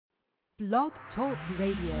Blog Talk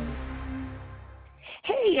Radio.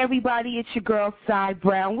 Hey everybody, it's your girl Cy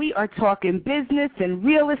Brown. We are talking business and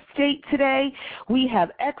real estate today. We have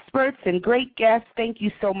experts and great guests. Thank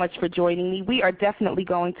you so much for joining me. We are definitely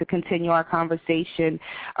going to continue our conversation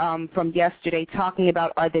from yesterday, talking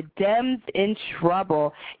about, are the Dems in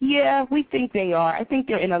trouble? Yeah, we think they are. I think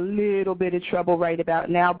they're in a little bit of trouble right about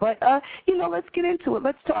now, but let's get into it.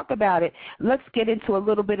 Let's talk about it. Let's get into a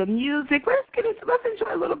little bit of music. Let's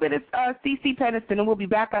enjoy a little bit of CeCe Peniston, and we'll be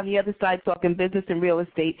back on the other side talking business and real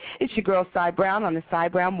estate. It's your girl Cy Brown on the Cy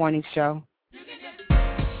Brown Morning Show.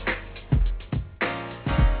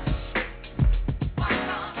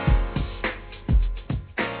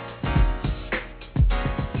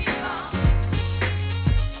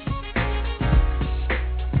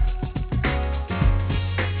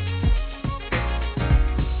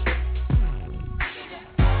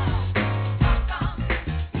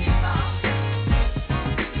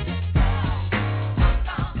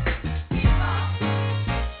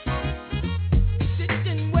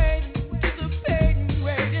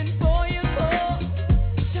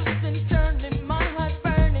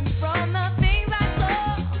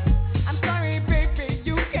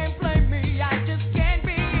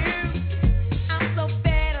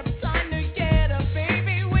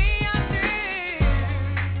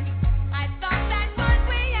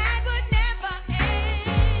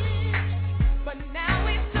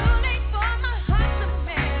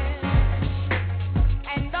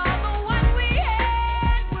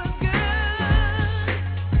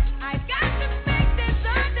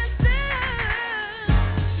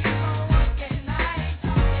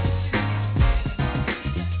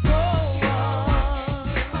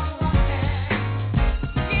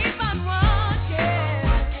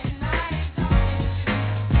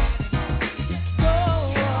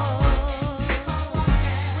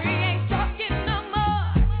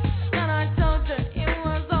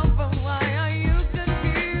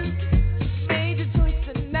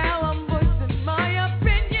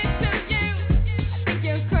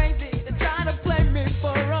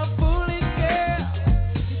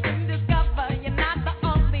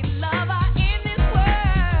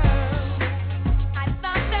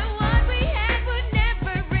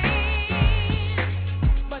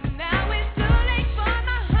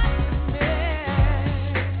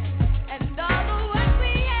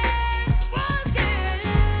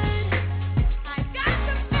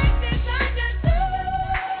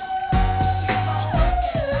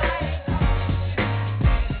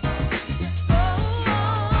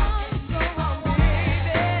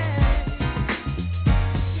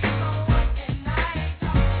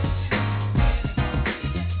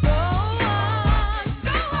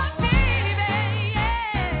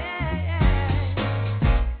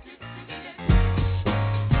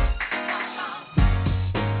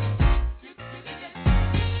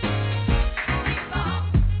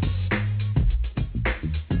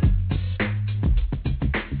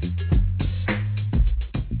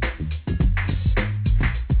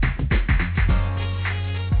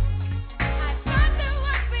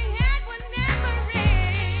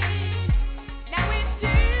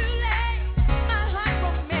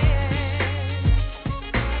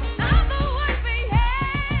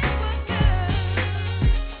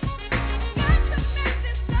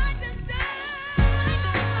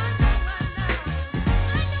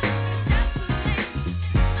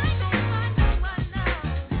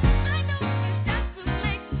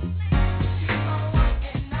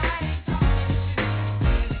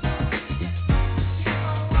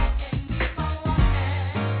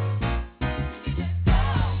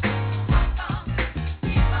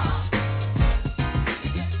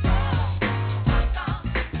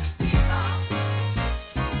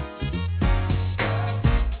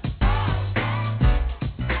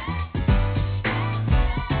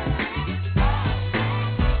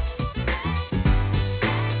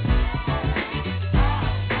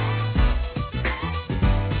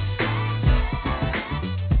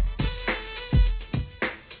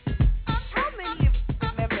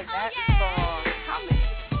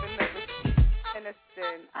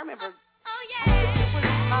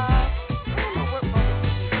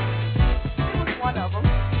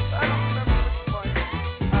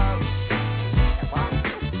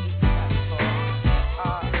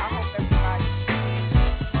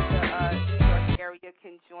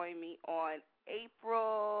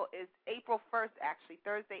 April 1st, actually,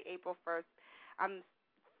 Thursday, April 1st. I'm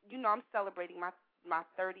celebrating my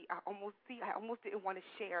 30. I almost didn't want to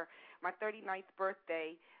share my 39th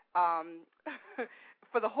birthday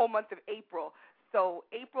for the whole month of April. So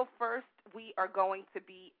April 1st, we are going to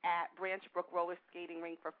be at Branch Brook Roller Skating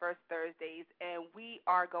Rink for First Thursdays, and we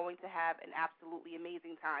are going to have an absolutely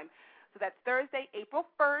amazing time. So that's Thursday, April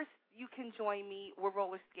 1st. You can join me. We're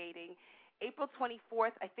roller skating. April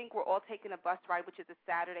 24th, I think we're all taking a bus ride, which is a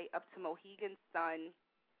Saturday, up to Mohegan Sun.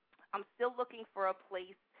 I'm still looking for a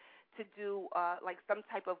place to do like some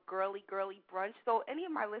type of girly brunch. So any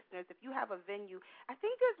of my listeners, if you have a venue, I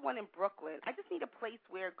think there's one in Brooklyn. I just need a place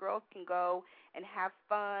where girls can go and have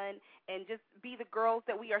fun and just be the girls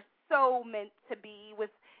that we are so meant to be,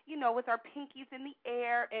 with, you know, with our pinkies in the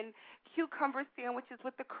air and cucumber sandwiches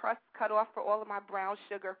with the crust cut off for all of my brown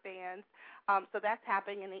sugar fans. So that's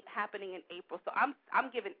happening in April. So I'm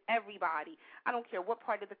giving everybody, I don't care what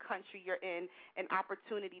part of the country you're in, an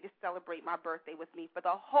opportunity to celebrate my birthday with me for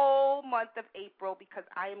the whole month of April, because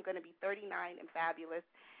I am going to be 39 and fabulous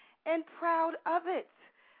and proud of it.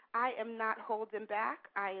 I am not holding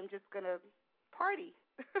back. I am just going to party.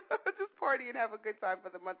 Just party and have a good time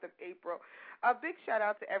for the month of April. A big shout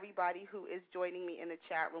out to everybody who is joining me in the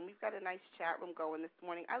chat room. We've got a nice chat room going this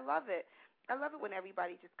morning. I love it. I love it when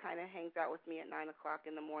everybody just kind of hangs out with me at 9 o'clock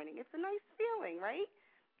in the morning. It's a nice feeling, right?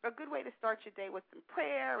 A good way to start your day with some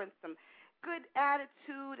prayer and some good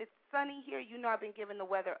attitude. It's sunny here. You know, I've been giving the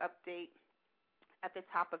weather update at the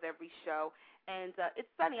top of every show, and it's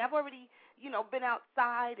sunny. I've already, you know, been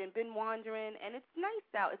outside and been wandering, and it's nice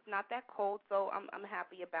out. It's not that cold, so I'm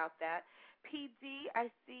happy about that. PD, I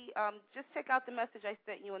see, just check out the message I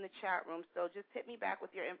sent you in the chat room, so just hit me back with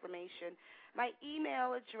your information. My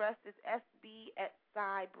email address is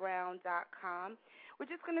sb@cybrown.com. We're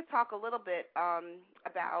just going to talk a little bit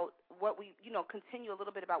about what we, you know, continue a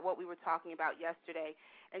little bit about what we were talking about yesterday,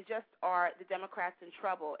 and just are the Democrats in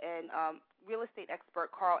trouble. And real estate expert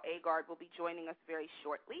Carl Agard will be joining us very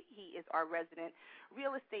shortly. He is our resident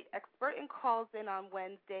real estate expert and calls in on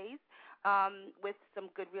Wednesdays with some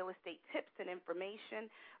good real estate tips and information.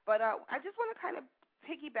 But I just want to kind of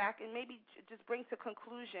piggyback and maybe just bring to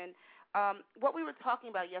conclusion what we were talking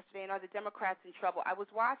about yesterday, and are the Democrats in trouble. I was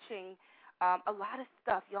watching a lot of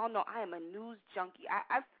stuff. Y'all know I am a news junkie.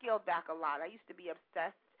 I've scaled back a lot. I used to be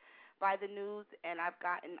obsessed by the news, and I've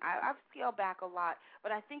scaled back a lot.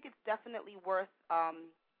 But I think it's definitely worth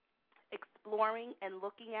exploring and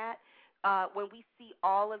looking at when we see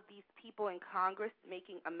all of these people in Congress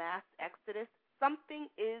making a mass exodus. Something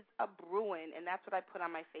is a brewing, and that's what I put on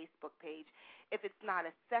my Facebook page. If it's not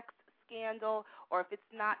a sex scandal, or if it's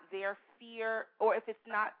not their fear, or if it's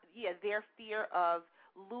not, their fear of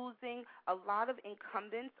losing, a lot of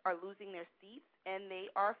incumbents are losing their seats, and they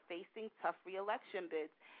are facing tough reelection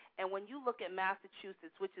bids. And when you look at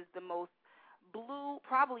Massachusetts, which is the most blue,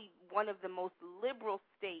 probably one of the most liberal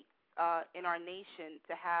states in our nation,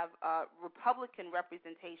 to have Republican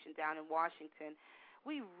representation down in Washington,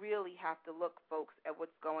 we really have to look, folks, at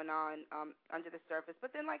what's going on under the surface. But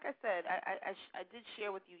then, like I said, I did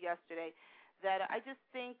share with you yesterday that I just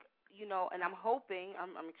think, you know, and I'm hoping,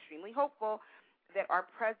 I'm extremely hopeful, that our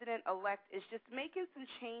president-elect is just making some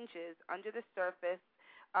changes under the surface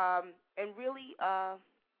and really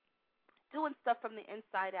doing stuff from the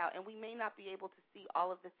inside out. And we may not be able to see all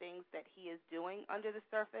of the things that he is doing under the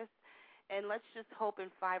surface. And let's just hope in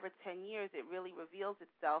 5 or 10 years it really reveals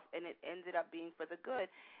itself and it ended up being for the good.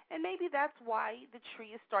 And maybe that's why the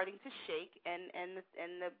tree is starting to shake and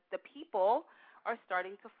the people are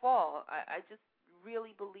starting to fall. I just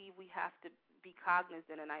really believe we have to be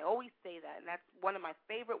cognizant, and I always say that, and that's one of my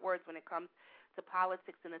favorite words when it comes to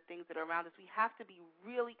politics and the things that are around us. We have to be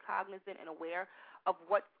really cognizant and aware of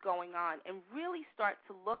what's going on and really start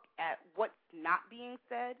to look at what's not being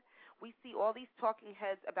said. We see all these talking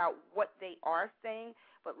heads about what they are saying,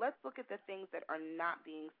 but let's look at the things that are not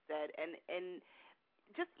being said. And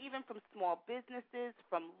just even from small businesses,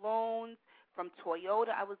 from loans, from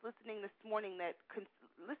Toyota. I was listening this morning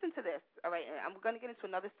listen to this, all right? I'm going to get into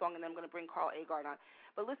another song, and then I'm going to bring Carl Agard on.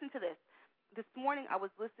 But listen to this. This morning I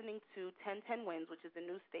was listening to 1010 Wins, which is a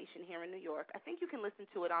news station here in New York. I think you can listen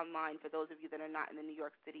to it online for those of you that are not in the New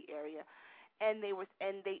York City area. And they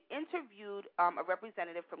interviewed a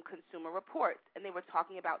representative from Consumer Reports, and they were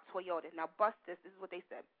talking about Toyota. Now, bust this. This is what they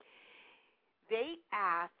said. They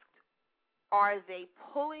asked, are they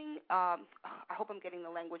pulling? I hope I'm getting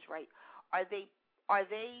the language right. Are they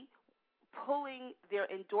pulling their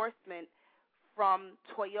endorsement from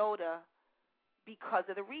Toyota because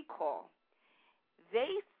of the recall?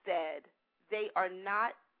 They said they are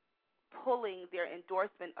not pulling their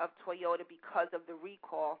endorsement of Toyota because of the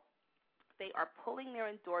recall. They are pulling their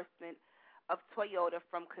endorsement of Toyota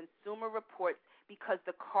from Consumer Reports because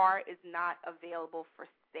the car is not available for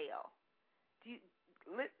sale.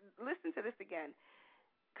 Listen to this again.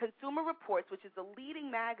 Consumer Reports, which is a leading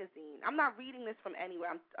magazine, I'm not reading this from anywhere.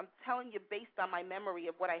 I'm telling you based on my memory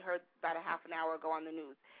of what I heard about a half an hour ago on the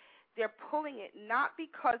news. They're pulling it not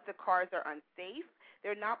because the cars are unsafe.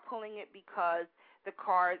 They're not pulling it because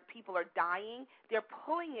people are dying. They're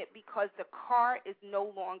pulling it because the car is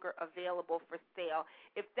no longer available for sale.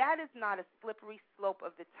 If that is not a slippery slope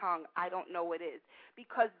of the tongue, I don't know what is.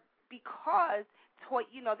 Because Consumer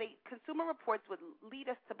Reports would lead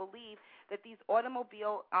us to believe that these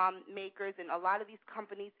automobile makers and a lot of these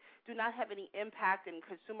companies do not have any impact, and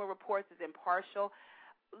Consumer Reports is impartial.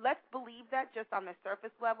 Let's believe that just on the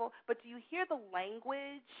surface level. But do you hear the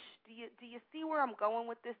language? Do you see where I'm going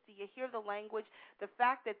with this? Do you hear the language? The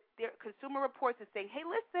fact that Consumer Reports is saying, hey,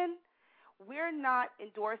 listen, we're not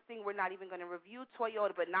endorsing, we're not even going to review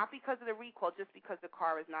Toyota, but not because of the recall, just because the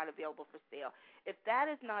car is not available for sale. If that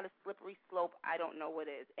is not a slippery slope, I don't know what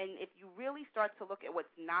is. And if you really start to look at what's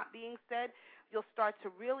not being said, you'll start to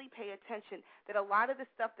really pay attention that a lot of the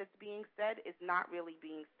stuff that's being said is not really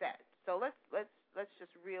being said. So let's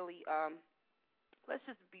just really let's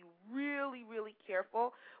just be really, really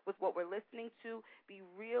careful with what we're listening to, be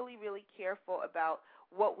really, really careful about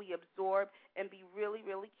what we absorb, and be really,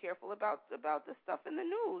 really careful about the stuff in the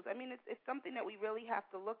news. I mean, it's something that we really have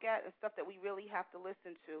to look at and stuff that we really have to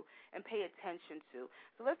listen to and pay attention to.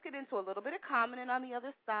 So let's get into a little bit of comment, and on the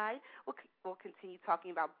other side, we'll continue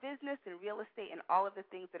talking about business and real estate and all of the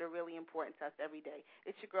things that are really important to us every day.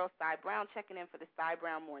 It's your girl, Cy Brown, checking in for the Cy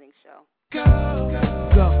Brown Morning Show. Go,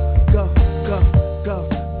 go, go, go,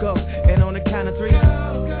 go, go, and on the count of three,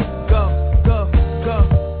 go, go, go,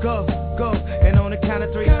 go, go, and on the count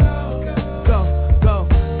of three, go, go,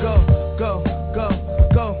 go, go, go,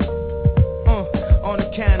 go, on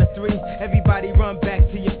the count of three, everybody run back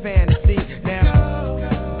to your fantasy now.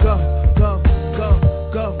 Go, go, go,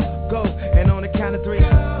 go, go, and on the count of three,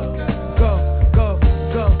 go, go,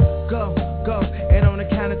 go, go, go, and on the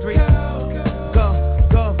count of three, go,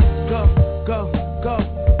 go, go, go, go,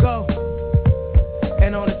 go,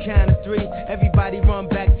 and on the count of three, everybody run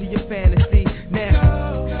back to your fantasy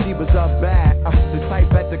now. She was up bad, the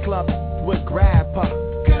type at the club would grab her,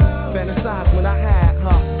 fantasize when I had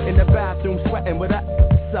her in the bathroom sweating with her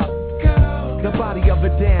up. The body of a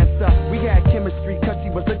dancer, we had chemistry cause she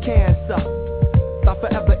was a cancer. Thought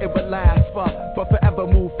forever it would last for, but forever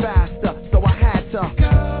move faster, so I had to.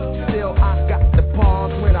 Still I got the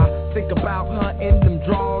pause when I think about her in them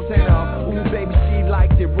drawers, and ooh baby she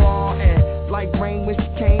liked it raw, and like rain when she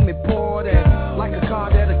came and poured, and like a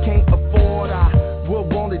car that I can't afford, I will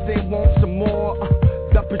want it, then want some more.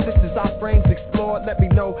 The positions our frames explored let me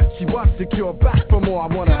know she was secure, back for more. I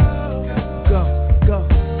wanna go, go,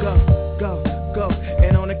 go, go, go,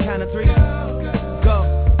 and on the count of three, go,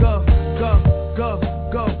 go, go, go,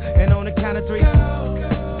 go, and on the count of three, go,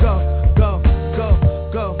 go, go,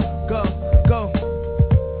 go, go, go,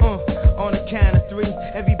 on the count of three,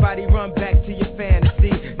 everybody run back to your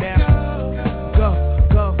fantasy now. Go,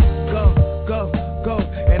 go, go, go, go,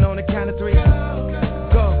 and on the count of three,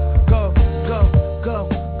 go, go, go, go,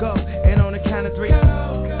 go, and on the count of three,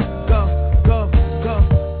 go, go, go,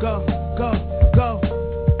 go, go, go,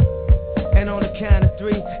 and on the count of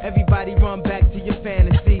three, everybody run back to your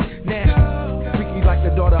fantasy now. Freaky like the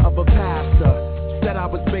daughter of a pastor, said I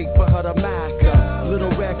was big for her to master.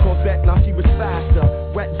 Little red Corvette, now she was faster.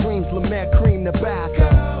 Wet dreams, Lamar cream the batter.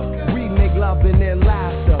 We make love and then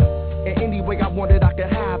laughter. And any way I wanted, I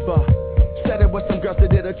could have her. Said it was some girls that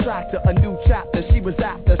did attract her. A new chapter she was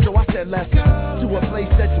after, so I said let's to a place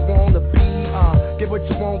that you wanna be. Get what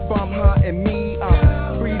you want from her and me.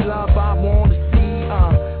 Free love I wanna see.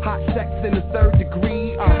 Hot sex in the third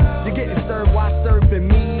degree. You're getting served while serving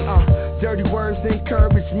me. Dirty words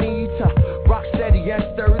encourage me to rock steady and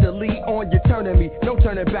sturdily on your turning me. No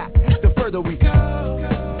turning back. The further we go,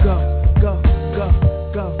 go, go,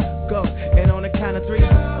 go, go, and on the count of three,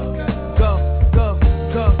 go, go,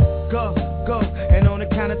 go, go, go, and on the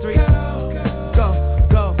count of three, go,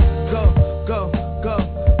 go, go, go, go,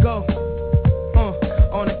 go,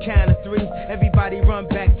 on the count of three, everybody run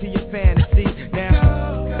back to your fantasy now.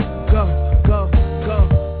 Go, go, go,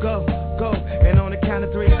 go, go, and on the count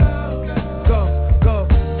of three, go, go,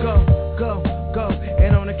 go,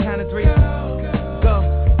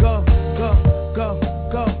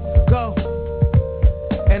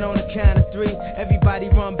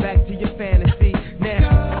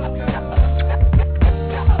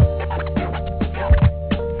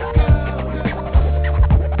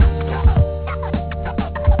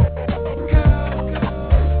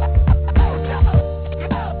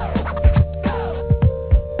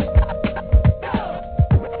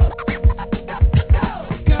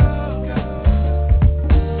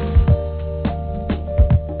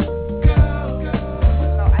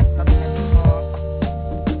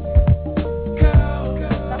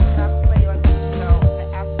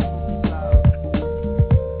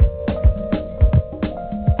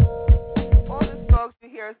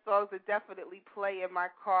 definitely play in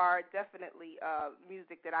my car, definitely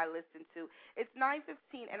music that I listen to. It's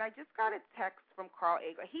 9:15, and I just got a text from Carl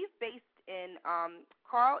Agard.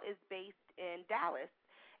 Carl is based in Dallas,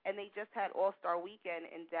 and they just had All-Star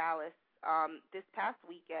Weekend in Dallas this past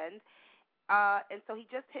weekend. And so he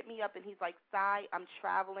just hit me up, and he's like, "Sai, I'm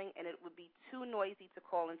traveling, and it would be too noisy to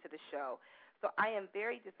call into the show." So I am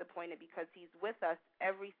very disappointed because he's with us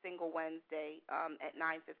every single Wednesday at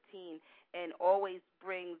 9:15 and always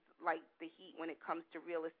brings, like, the heat when it comes to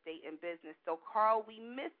real estate and business. So, Carl, we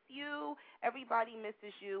miss you. Everybody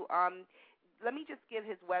misses you. Let me just give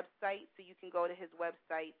his website so you can go to his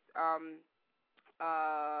website.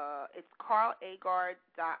 It's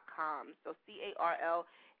carlagard.com, so CarlAgard.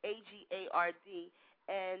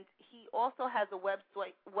 And he also has a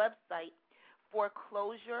website,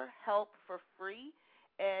 foreclosure help for free,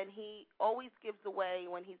 and he always gives away,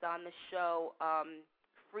 when he's on the show,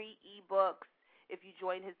 free ebooks if you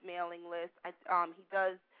join his mailing list. He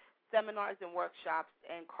does seminars and workshops,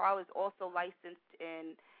 and Carl is also licensed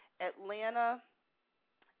in Atlanta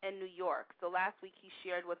and New York. So last week he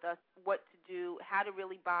shared with us what to do, how to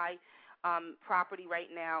really buy property right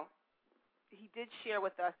now. He did share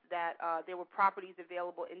with us that there were properties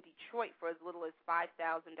available in Detroit for as little as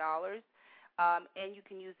 $5,000. And you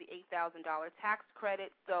can use the $8,000 tax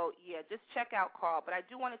credit. So, yeah, just check out Carl. But I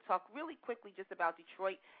do want to talk really quickly just about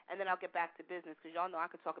Detroit, and then I'll get back to business, because y'all know I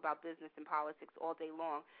could talk about business and politics all day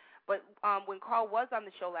long. But when Carl was on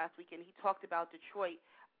the show last weekend, he talked about Detroit.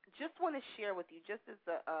 Just want to share with you, just as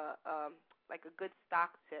a good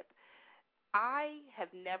stock tip, I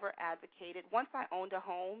have never advocated. Once I owned a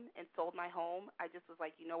home and sold my home, I just was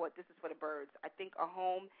like, you know what, this is for the birds. I think a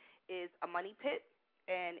home is a money pit,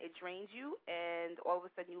 and it drains you, and all of a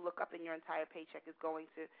sudden you look up and your entire paycheck is going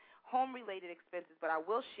to home-related expenses. But I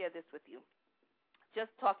will share this with you.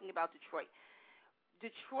 Just talking about Detroit.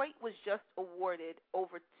 Detroit was just awarded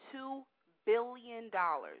over $2 billion.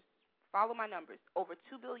 Follow my numbers. Over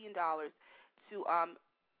 $2 billion to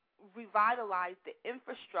revitalize the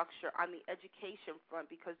infrastructure on the education front,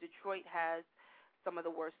 because Detroit has some of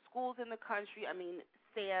the worst schools in the country. I mean,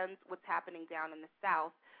 sans what's happening down in the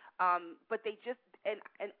South. But they just, and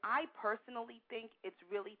I personally think it's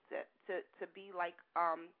really to be like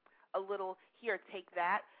a little, here, take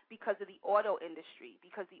that, because of the auto industry.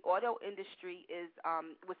 Because the auto industry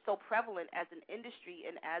was so prevalent as an industry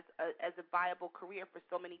and as a viable career for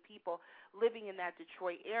so many people living in that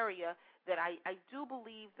Detroit area, that I do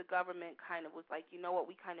believe the government kind of was like, you know what,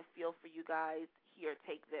 we kind of feel for you guys, here,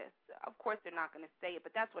 take this. Of course, they're not going to say it,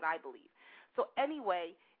 but that's what I believe. So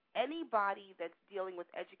anyway, anybody that's dealing with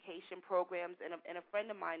education programs, and a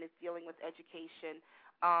friend of mine is dealing with education,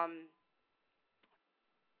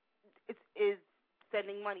 is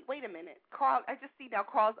sending money. Wait a minute, Carl, I just see now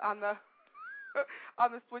Carl's on the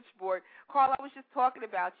on the switchboard. Carl, I was just talking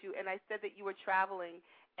about you, and I said that you were traveling,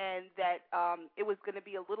 and that it was going to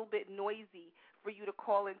be a little bit noisy for you to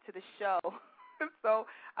call into the show. So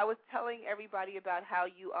I was telling everybody about how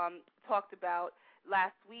you talked about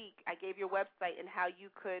last week. I gave your website and how you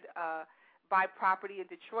could buy property in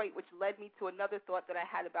Detroit, which led me to another thought that I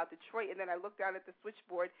had about Detroit. And then I looked down at the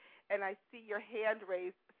switchboard, and I see your hand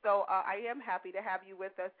raised. So I am happy to have you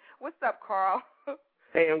with us. What's up, Carl?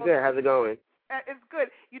 Hey, I'm good. How's it going? It's good.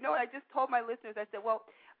 You know what? I just told my listeners, I said, well,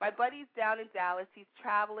 my buddy's down in Dallas. He's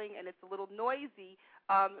traveling, and it's a little noisy.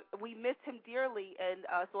 We miss him dearly, and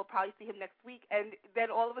so we'll probably see him next week. And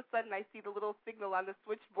then all of a sudden I see the little signal on the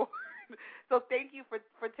switchboard. So thank you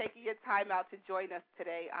for taking your time out to join us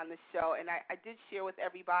today on the show. And I did share with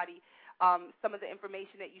everybody some of the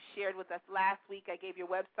information that you shared with us last week. I gave your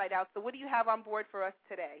website out. So what do you have on board for us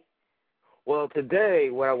today? Well, today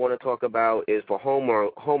what I want to talk about is for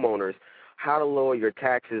homeowners, how to lower your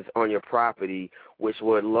taxes on your property, which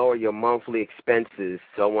would lower your monthly expenses.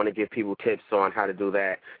 So I want to give people tips on how to do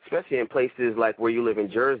that, especially in places like where you live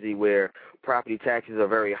in Jersey, where property taxes are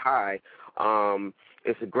very high.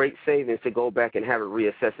 It's a great savings to go back and have it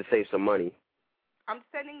reassessed to save some money. I'm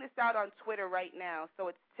sending this out on Twitter right now. So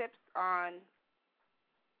it's tips on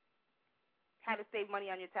how to save money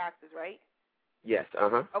on your taxes, right? Yes,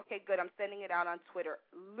 Okay, good. I'm sending it out on Twitter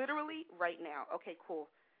literally right now. Okay, cool.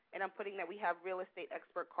 And I'm putting that we have real estate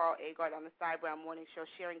expert Carl Agard on the Cy Brown Morning Show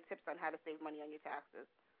sharing tips on how to save money on your taxes.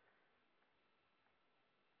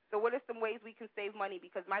 So what are some ways we can save money?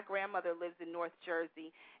 Because my grandmother lives in North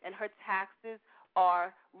Jersey, and her taxes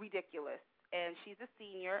are ridiculous. And she's a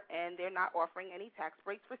senior, and they're not offering any tax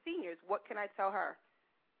breaks for seniors. What can I tell her?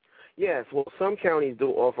 Yes, well, some counties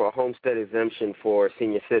do offer a homestead exemption for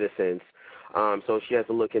senior citizens, so she has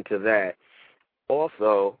to look into that.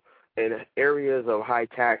 Also, in areas of high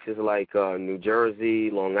taxes like New Jersey,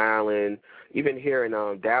 Long Island, even here in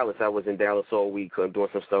Dallas. I was in Dallas all week doing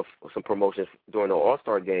some stuff, some promotions during the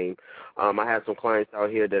All-Star game. I had some clients out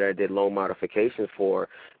here that I did loan modifications for,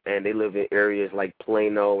 and they live in areas like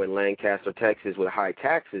Plano and Lancaster, Texas, with high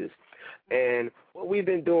taxes. And what we've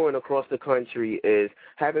been doing across the country is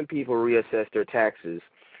having people reassess their taxes,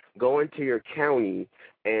 going to your county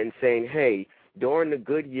and saying, hey, during the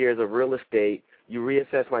good years of real estate, you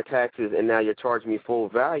reassess my taxes and now you're charging me full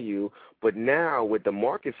value, but now with the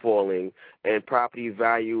market falling and property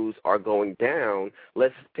values are going down,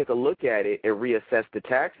 let's take a look at it and reassess the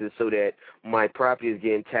taxes so that my property is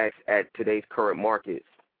getting taxed at today's current markets.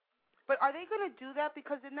 But are they going to do that?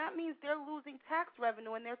 Because then that means they're losing tax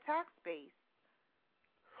revenue in their tax base.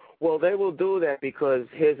 Well, they will do that because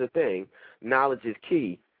here's the thing. Knowledge is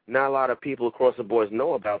key. Not a lot of people across the board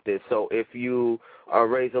know about this. So if you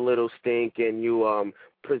raise a little stink and you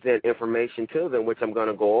present information to them, which I'm going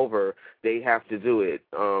to go over, they have to do it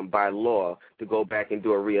by law to go back and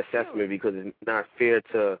do a reassessment because it's not fair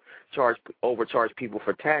to overcharge people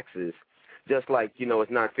for taxes. Just like,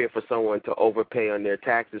 it's not fair for someone to overpay on their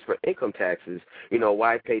taxes for income taxes.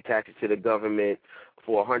 Why pay taxes to the government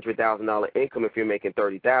for a $100,000 income if you're making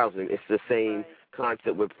 $30,000? It's the same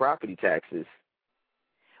concept with property taxes.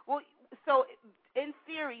 Well, so in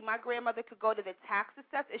theory, my grandmother could go to the tax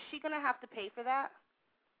assessor. Is she going to have to pay for that?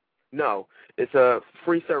 No, it's a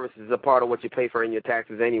free service. It's a part of what you pay for in your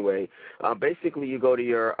taxes anyway. Basically, you go to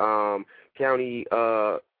your county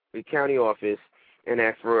office and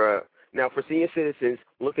ask for now, for senior citizens,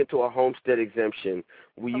 look into a homestead exemption.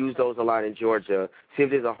 We use those a lot in Georgia. See if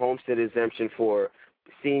there's a homestead exemption for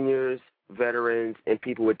seniors, veterans, and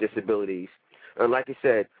people with disabilities. And like I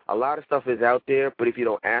said, a lot of stuff is out there, but if you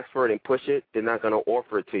don't ask for it and push it, they're not going to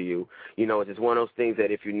offer it to you. It's just one of those things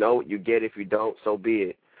that if you know it, you get it. If you don't, so be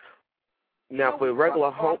it. Now, for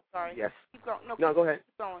regular home, yes. Keep going. No, go ahead.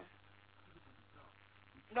 Keep going.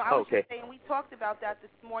 No, I was just saying we talked about that this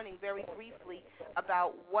morning very briefly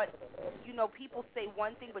about what, people say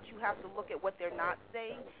one thing, but you have to look at what they're not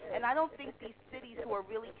saying. And I don't think these cities who are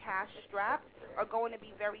really cash-strapped are going to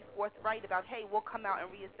be very forthright about, hey, we'll come out and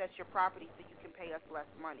reassess your property so you can pay us less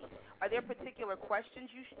money. Are there particular questions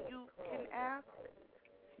you can ask?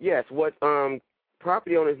 Yes. What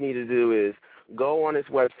property owners need to do is go on this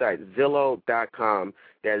website, Zillow.com,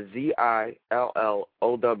 that's ZILLOW.com,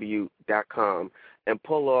 and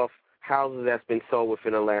pull off houses that's been sold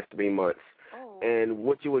within the last 3 months. And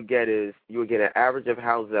what you would get is you would get an average of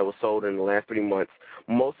houses that were sold in the last 3 months.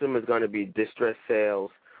 Most of them is going to be distressed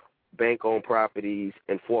sales, bank-owned properties,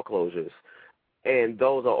 and foreclosures. And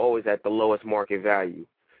those are always at the lowest market value.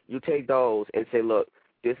 You take those and say, look,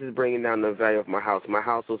 this is bringing down the value of my house. My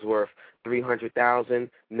house was worth $300,000,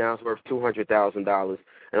 now it's worth $200,000, and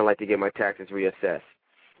I'd like to get my taxes reassessed.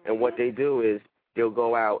 And what they do is they'll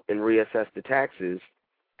go out and reassess the taxes,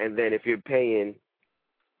 and then if you're paying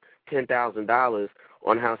 $10,000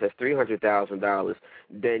 on a house that's $300,000,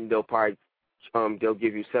 then they'll probably they'll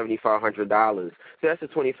give you $7,500. So that's a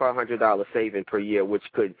 $2,500 saving per year, which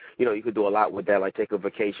could, you could do a lot with that, like take a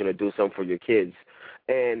vacation or do something for your kids.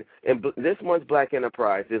 And in this month's Black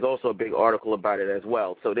Enterprise, there's also a big article about it as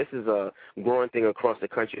well. So this is a growing thing across the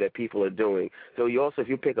country that people are doing. So you also, if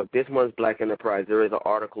you pick up this month's Black Enterprise, there is an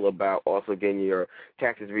article about also getting your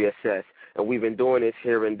taxes reassessed. And we've been doing this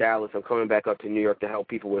here in Dallas. I'm coming back up to New York to help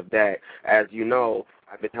people with that. As you know,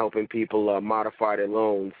 I've been helping people modify their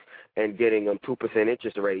loans and getting them 2%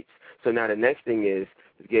 interest rates. So now the next thing is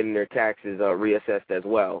getting their taxes reassessed as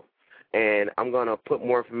well. And I'm going to put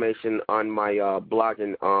more information on my blog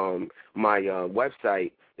and my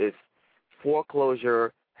website. It's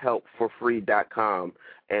foreclosurehelpforfree.com,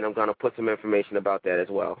 and I'm going to put some information about that as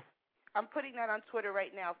well. I'm putting that on Twitter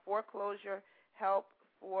right now,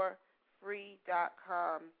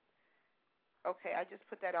 foreclosurehelpforfree.com. Okay, I just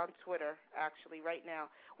put that on Twitter, actually, right now.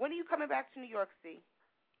 When are you coming back to New York City?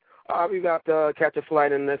 I'll be about to catch a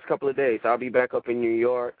flight in the next couple of days. I'll be back up in New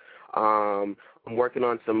York. I'm working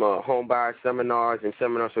on some home buyer seminars and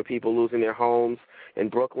seminars for people losing their homes in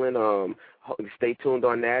Brooklyn. Stay tuned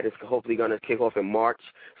on that. It's hopefully going to kick off in March,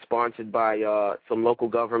 sponsored by some local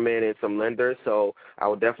government and some lenders. So I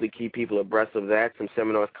will definitely keep people abreast of that, some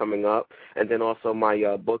seminars coming up. And then also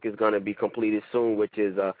my book is going to be completed soon, which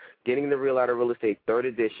is Getting the Real Out of Real Estate, 3rd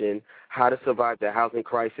edition, How to Survive the Housing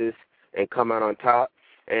Crisis and Come Out on Top.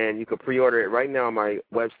 And you can pre-order it right now on my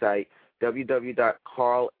website,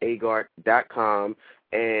 www.carlagard.com.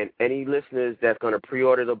 And any listeners that's going to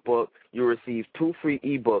pre-order the book, you'll receive 2 free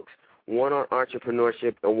ebooks, one on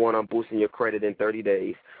entrepreneurship and one on boosting your credit in 30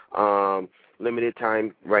 days. Limited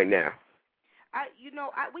time right now.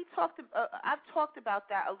 I've talked about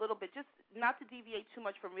that a little bit, just not to deviate too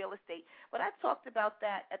much from real estate, but I talked about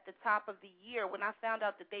that at the top of the year when I found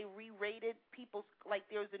out that they re-rated people's, like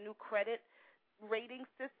there's a new credit rating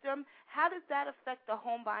system. How does that affect the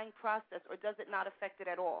home buying process, or does it not affect it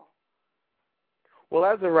at all? Well,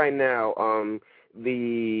 as of right now,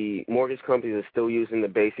 the mortgage companies are still using the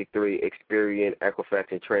basic three: Experian,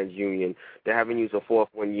 Equifax, and TransUnion. They haven't used a fourth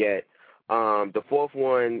one yet. The fourth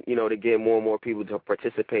one, to get more and more people to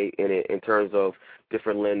participate in it in terms of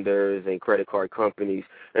different lenders and credit card companies.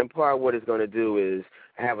 And part of what it's going to do is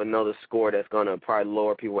have another score that's going to probably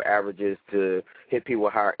lower people's averages to hit people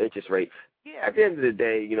with higher interest rate. Yeah. At the end of the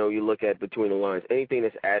day, you look at between the lines, anything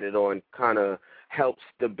that's added on kind of helps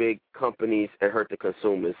the big companies and hurt the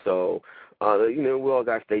consumers. So, we all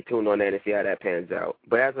got to stay tuned on that and see how that pans out.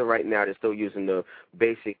 But as of right now, they're still using the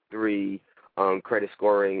basic three credit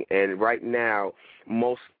scoring, and right now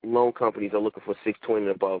most loan companies are looking for 620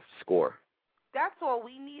 and above score. That's all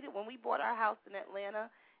we needed when we bought our house in Atlanta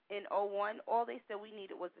in 2001. All they said we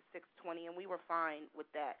needed was a 620, and we were fine with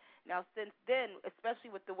that. Now, since then,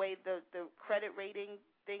 especially with the way the credit rating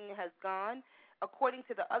thing has gone, according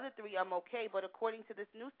to the other three, I'm okay, but according to this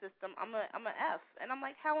new system, I'm a F. And I'm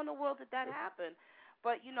like, how in the world did that happen?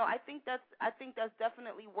 But I think that's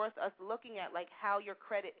definitely worth us looking at, like how your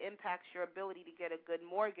credit impacts your ability to get a good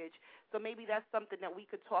mortgage. So maybe that's something that we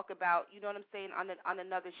could talk about. You know what I'm saying, on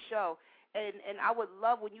another show. And I would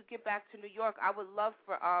love, when you get back to New York, I would love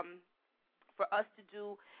for us to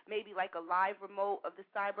do maybe like a live remote of the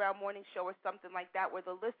Cy Brown Morning Show or something like that, where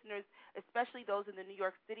the listeners, especially those in the New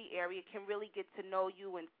York City area, can really get to know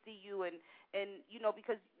you and see you and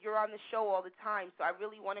because you're on the show all the time. So I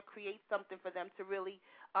really want to create something for them to really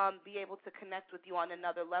be able to connect with you on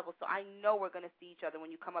another level. So I know we're going to see each other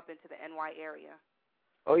when you come up into the NY area.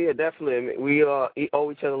 Oh, yeah, definitely. I mean, we owe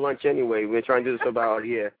each other lunch anyway. We've been trying to do this for about a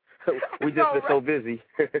year. We just been so busy.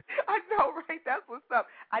 I know, right? That's what's up.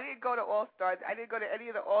 I didn't go to All-Star. I didn't go to any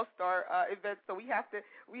of the All-Star events, so we have to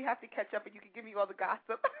catch up, and you can give me all the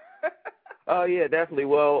gossip. Oh, yeah, definitely.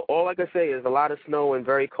 Well, all I can say is a lot of snow and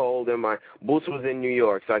very cold, and my boots was in New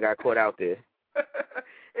York, so I got caught out there.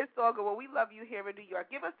 It's all good. Well, we love you here in New York.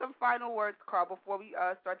 Give us some final words, Carl, before we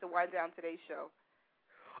start to wind down today's show.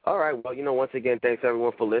 All right. Well, once again, thanks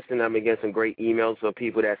everyone for listening. I'm getting some great emails from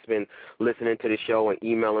people that's been listening to the show and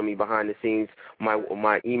emailing me behind the scenes.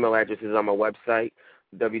 My email address is on my website,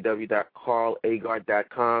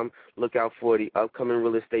 www.carlagard.com. Look out for the upcoming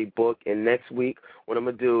real estate book. And next week, what I'm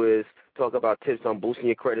going to do is talk about tips on boosting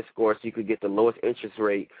your credit score so you could get the lowest interest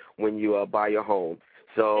rate when you buy your home.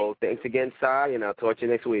 So thanks again, Cy, and I'll talk to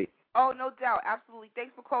you next week. Oh, no doubt. Absolutely.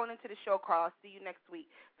 Thanks for calling into the show, Carl. I'll see you next week.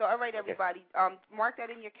 So, all right, everybody, mark that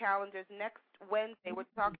in your calendars. Next Wednesday, we're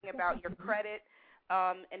talking about your credit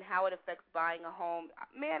and how it affects buying a home.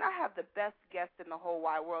 Man, I have the best guest in the whole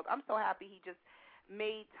wide world. I'm so happy he just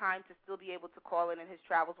made time to still be able to call in his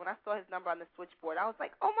travels. When I saw his number on the switchboard, I was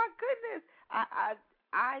like, oh, my goodness. I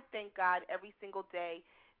thank God every single day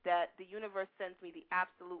that the universe sends me the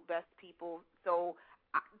absolute best people. So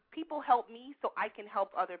people help me so I can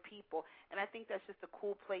help other people, and I think that's just a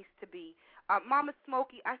cool place to be. Mama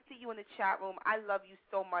Smokey, I see you in the chat room. I love you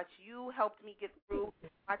so much. You helped me get through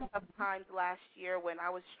my tough times last year when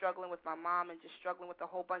I was struggling with my mom and just struggling with a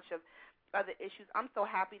whole bunch of other issues. I'm so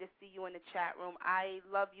happy to see you in the chat room. I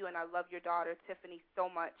love you, and I love your daughter, Tiffany,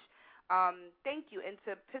 so much. Thank you. And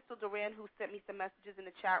to Pistol Duran, who sent me some messages in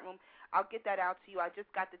the chat room, I'll get that out to you. I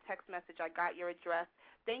just got the text message. I got your address.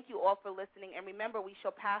 Thank you all for listening. And remember, we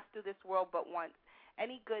shall pass through this world but once.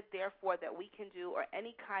 Any good, therefore, that we can do or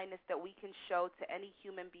any kindness that we can show to any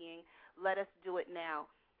human being, let us do it now.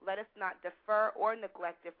 Let us not defer or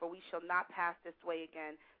neglect it, for we shall not pass this way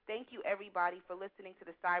again. Thank you, everybody, for listening to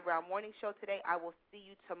the Cy Brown Morning Show today. I will see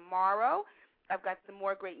you tomorrow. I've got some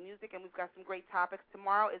more great music, and we've got some great topics.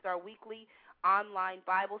 Tomorrow is our weekly online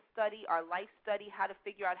Bible study, our life study, how to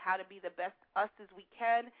figure out how to be the best us as we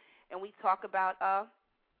can, and we talk about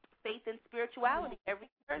faith and spirituality every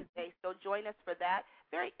Thursday. So join us for that.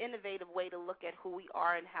 Very innovative way to look at who we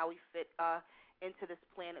are and how we fit into this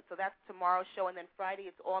planet. So that's tomorrow's show, and then Friday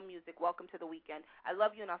it's all music. Welcome to the weekend. I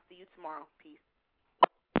love you, and I'll see you tomorrow. Peace.